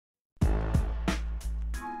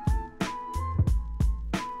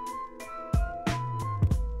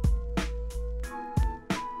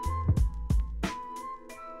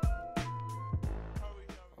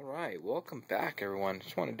Alright, welcome back everyone.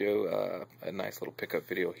 Just want to do a nice little pickup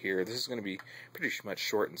video here. This is going to be pretty much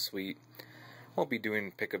short and sweet. Won't be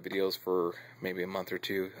doing pickup videos for maybe a month or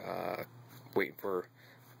two. I'm going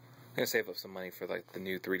to save up some money for like the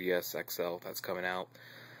new 3DS XL that's coming out.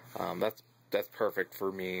 That's perfect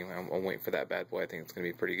for me. I'm waiting for that bad boy. I think it's going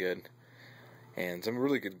to be pretty good. And some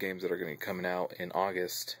really good games that are going to be coming out in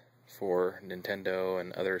August for Nintendo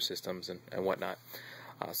and other systems and whatnot.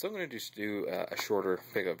 So I'm going to just do a shorter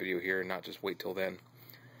pickup video here and not just wait till then.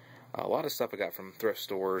 A lot of stuff I got from thrift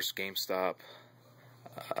stores, GameStop,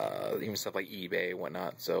 even stuff like eBay and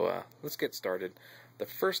whatnot. So let's get started. The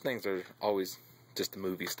first things are always just the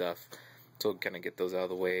movie stuff. So we'll kind of get those out of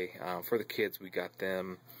the way. For the kids, we got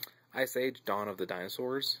them Ice Age, Dawn of the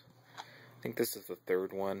Dinosaurs. I think this is the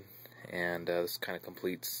third one, and this kind of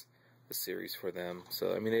completes the series for them.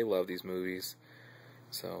 So, I mean, they love these movies.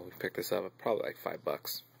 So we picked this up at probably like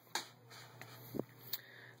 $5.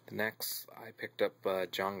 The next, I picked up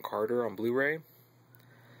John Carter on Blu-ray,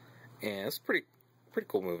 and it's a pretty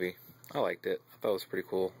cool movie. I liked it. I thought it was pretty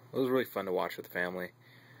cool. It was really fun to watch with the family.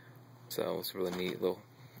 So it's a really neat little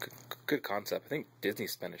good concept. I think Disney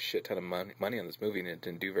spent a shit ton of money on this movie and it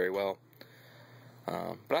didn't do very well.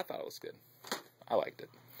 But I thought it was good. I liked it.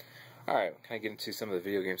 Alright, can I get into some of the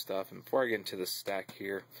video game stuff? And before I get into the stack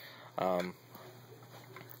here, let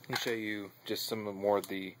me show you just some more of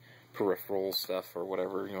the peripheral stuff, or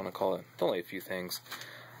whatever you want to call it. It's only a few things.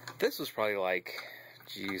 This was probably like,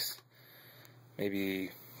 geez, maybe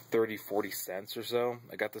 30-40 cents or so.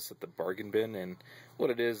 I got this at the bargain bin, and what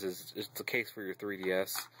it is it's a case for your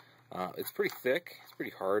 3DS. It's pretty thick, it's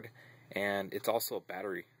pretty hard, and it's also a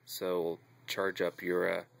battery, so it'll charge up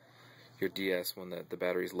your DS when the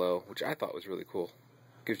battery's low, which I thought was really cool.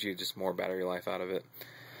 Gives you just more battery life out of it.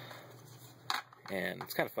 And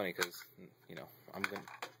it's kind of funny because, you know, I'm going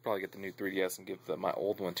to probably get the new 3DS and give my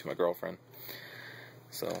old one to my girlfriend.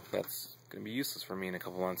 So that's going to be useless for me in a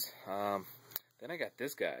couple months. Then I got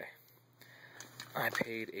this guy. I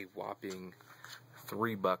paid a whopping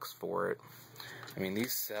 $3 for it. I mean,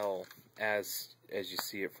 these sell as you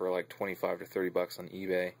see it for like 25 to 30 bucks on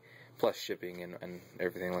eBay, plus shipping and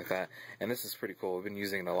everything like that. And this is pretty cool. I've been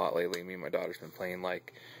using it a lot lately. Me and my daughter's been playing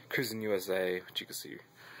like Cruising USA, which you can see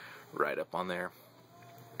right up on there,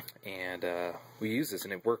 and we use this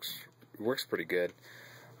and it works pretty good.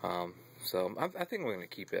 So I think I'm going to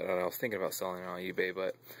keep it. I was thinking about selling it on eBay,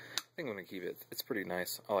 but I think I'm going to keep it. It's pretty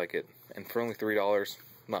nice. I like it, and for only $3,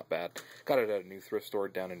 not bad. Got it at a new thrift store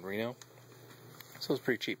down in Reno, so it's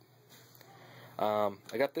pretty cheap. I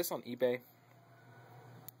got this on eBay. I'm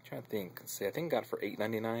trying to think. Let's see, I think I got it for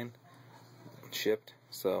 $8.99 shipped,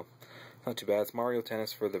 so not too bad. It's Mario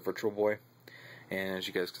Tennis for the Virtual Boy. And as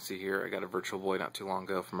you guys can see here, I got a Virtual Boy not too long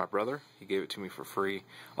ago from my brother. He gave it to me for free.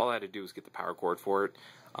 All I had to do was get the power cord for it,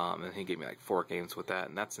 and he gave me like 4 games with that,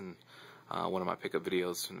 and that's in one of my pickup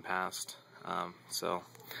videos in the past. So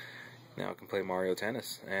now I can play Mario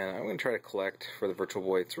Tennis, and I'm going to try to collect for the Virtual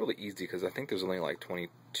Boy. It's really easy because I think there's only like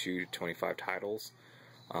 22 to 25 titles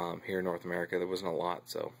here in North America. There wasn't a lot,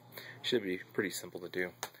 so it should be pretty simple to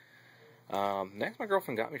do. Next, my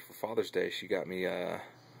girlfriend got me for Father's Day. She got me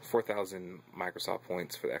 4,000 Microsoft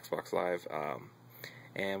points for the Xbox Live,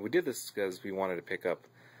 and we did this because we wanted to pick up,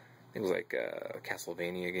 I think it was like a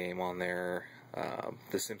Castlevania game on there,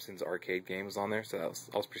 the Simpsons arcade game was on there, so I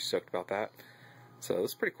was pretty stoked about that. So it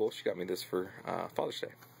was pretty cool. She got me this for Father's Day.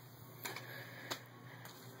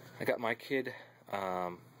 I got my kid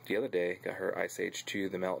the other day, got her Ice Age 2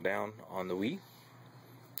 The Meltdown on the Wii.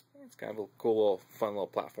 It's kind of a cool little fun little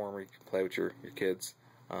platformer you can play with your kids.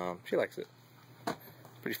 She likes it.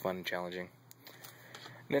 Pretty fun and challenging.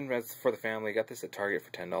 And then as for the family, got this at Target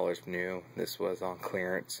for $10 new. This was on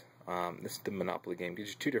clearance. This is the Monopoly game. Gives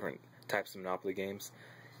you 2 different types of Monopoly games.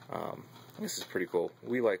 This is pretty cool.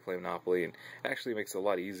 We like playing Monopoly, and it actually makes it a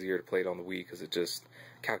lot easier to play it on the Wii because it just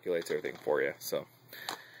calculates everything for you. So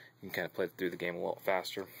you can kind of play through the game a little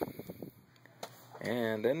faster.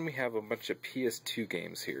 And then we have a bunch of PS2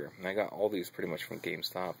 games here. And I got all these pretty much from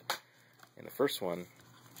GameStop. And the first one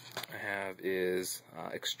I have is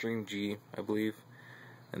Extreme G, I believe,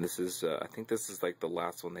 and this is I think this is like the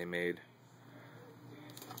last one they made,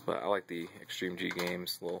 but I like the Extreme G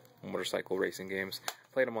games, little motorcycle racing games.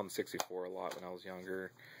 Played them on the 64 a lot when I was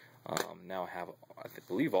younger. Now I have, I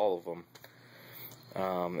believe, all of them.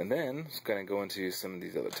 And then I'm just gonna go into some of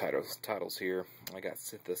these other titles here. I got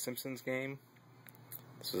the Simpsons game.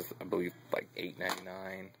 This was, I believe, like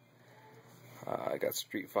 $8.99. I got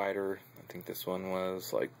Street Fighter. I think this one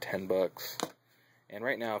was like $10. And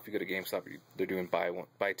right now, if you go to GameStop, they're doing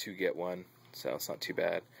buy 2 get 1, so it's not too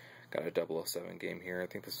bad. Got a 007 game here. I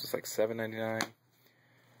think this was like $7.99.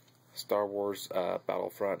 Star Wars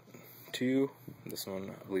Battlefront 2. This one,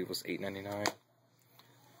 I believe, was $8.99.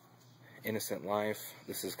 Innocent Life.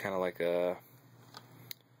 This is kind of like a...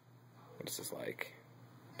 What is this like?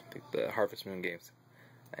 I think the Harvest Moon games.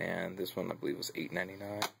 And this one, I believe, was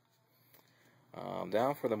 $8.99.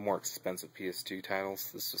 Down for the more expensive PS2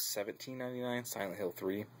 titles. This was $17.99. Silent Hill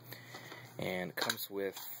 3. And comes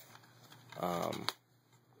with a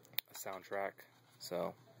soundtrack.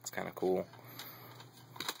 So, it's kind of cool.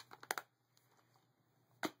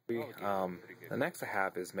 The next I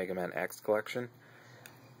have is Mega Man X Collection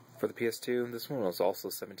for the PS2. This one was also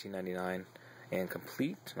 $17.99 and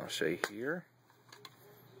complete. And I'll show you here.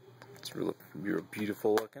 It's really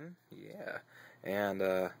beautiful looking. Yeah. And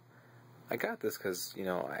I got this because, you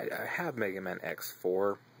know, I have Mega Man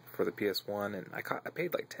X4 for the PS1, and I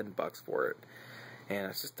paid like $10 for it. And I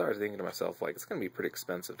just started thinking to myself, like, it's going to be pretty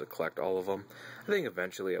expensive to collect all of them. I think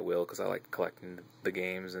eventually I will, because I like collecting the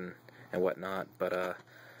games and whatnot. But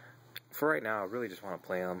for right now, I really just want to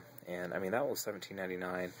play them. And I mean, that was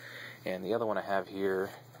 $17.99. And the other one I have here,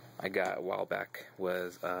 I got a while back,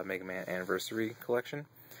 was Mega Man Anniversary Collection.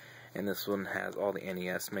 And this one has all the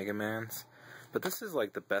NES Mega Mans. But this is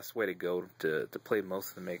like the best way to go to play most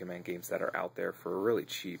of the Mega Man games that are out there for really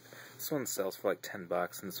cheap. This one sells for like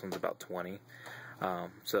 $10, and this one's about $20.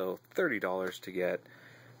 So $30 to get,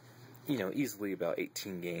 you know, easily about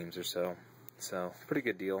 18 games or so. So pretty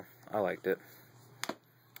good deal. I liked it.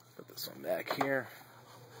 Put this one back here.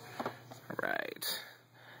 Alright.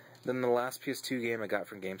 Then the last PS2 game I got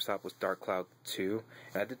from GameStop was Dark Cloud 2.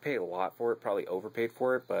 And I did pay a lot for it, probably overpaid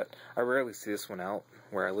for it, but I rarely see this one out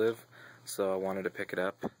where I live, so I wanted to pick it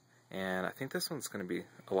up. And I think this one's going to be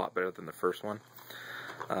a lot better than the first one,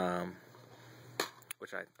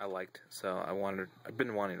 which I liked. So I've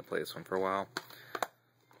been wanting to play this one for a while.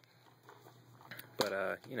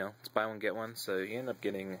 But, you know, it's buy one, get one, so you end up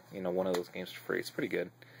getting, you know, one of those games for free. It's pretty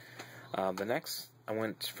good. The next, I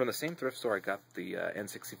went from the same thrift store I got the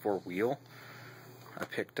N64 wheel. I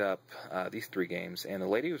picked up these 3 games, and the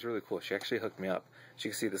lady was really cool. She actually hooked me up. As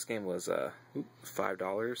you can see, this game was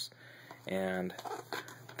 $5, and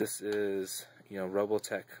this is, you know,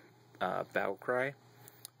 Robotech Battle Cry,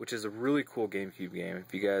 which is a really cool GameCube game.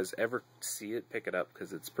 If you guys ever see it, pick it up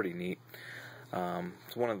because it's pretty neat.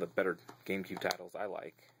 It's one of the better GameCube titles I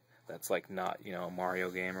like. That's like not, you know, a Mario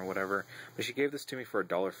game or whatever. But she gave this to me for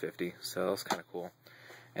 $1.50, so that was kind of cool.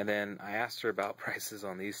 And then I asked her about prices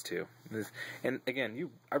on these two. And again,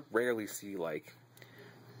 I rarely see, like,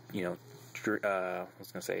 you know, I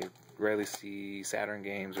was going to say, rarely see Saturn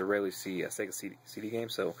games or rarely see a Sega CD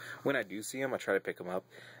games. So when I do see them, I try to pick them up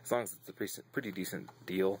as long as it's a pretty decent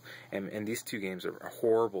deal. And these 2 games are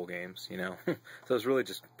horrible games, you know. So I was really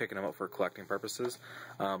just picking them up for collecting purposes.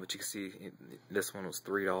 But you can see this one was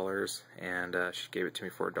 $3, and she gave it to me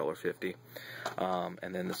for $1.50.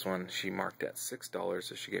 And then this one she marked at $6,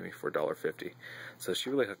 so she gave me for $1.50. So she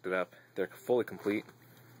really hooked it up. They're fully complete,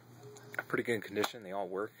 pretty good condition. They all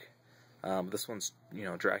work. This one's, you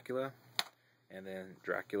know, Dracula, and then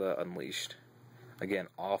Dracula Unleashed. Again,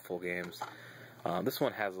 awful games. This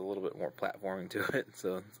one has a little bit more platforming to it,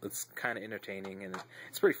 so it's kind of entertaining, and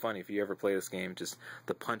it's pretty funny if you ever play this game. Just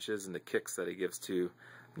the punches and the kicks that he gives to,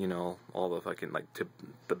 you know, all the fucking, like, to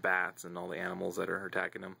the bats and all the animals that are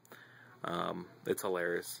attacking him. It's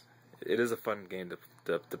hilarious. It is a fun game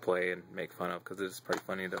to play and make fun of, because it's pretty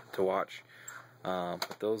funny to watch.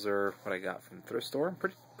 But those are what I got from the thrift store.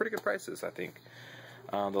 Pretty good prices, I think.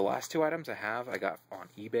 The last 2 items I got on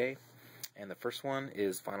eBay, and the first one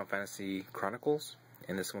is Final Fantasy Chronicles,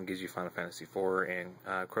 and this one gives you Final Fantasy IV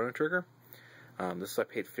and Chrono Trigger. This I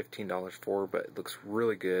paid $15 for, but it looks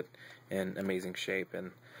really good and amazing shape, and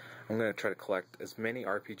I'm going to try to collect as many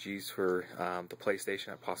RPGs for the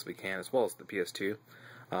PlayStation I possibly can, as well as the PS2,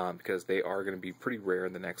 because they are going to be pretty rare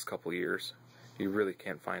in the next couple years. You really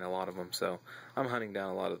can't find a lot of them, so I'm hunting down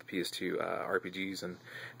a lot of the PS2 RPGs, and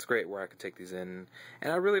it's great where I can take these in.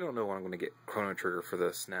 And I really don't know when I'm going to get Chrono Trigger for the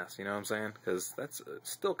SNES, you know what I'm saying? Because that's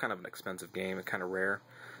still kind of an expensive game and kind of rare,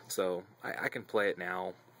 so I can play it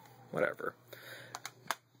now, whatever.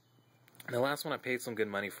 And the last one I paid some good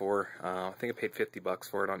money for, I think I paid $50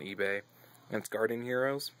 for it on eBay, and it's Guardian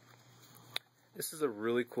Heroes. This is a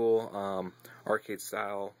really cool arcade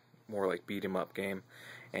style, more like beat 'em up game,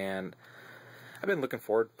 and I've been looking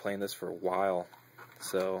forward to playing this for a while,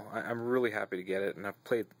 so I'm really happy to get it. And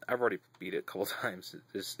I've already beat it a couple times.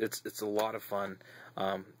 It's a lot of fun.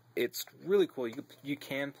 It's really cool. You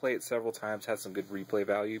can play it several times. Has some good replay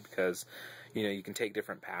value because, you know, you can take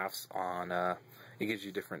different paths on it gives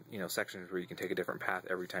you different, sections where you can take a different path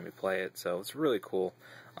every time you play it. So it's really cool.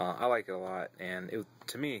 I like it a lot, and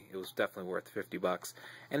to me, it was definitely worth $50.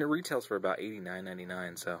 And it retails for about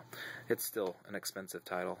 $89.99, so it's still an expensive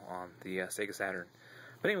title on the Sega Saturn.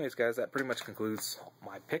 But anyways, guys, that pretty much concludes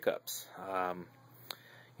my pickups.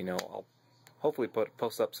 I'll hopefully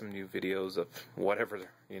post up some new videos of whatever,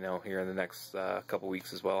 here in the next couple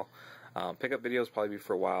weeks as well. Pickup videos probably be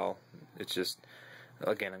for a while. It's just,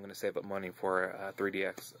 again, I'm going to save up money for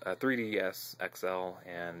 3DS XL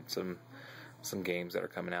and some games that are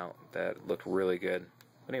coming out that look really good.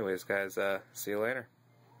 But anyways, guys, see you later.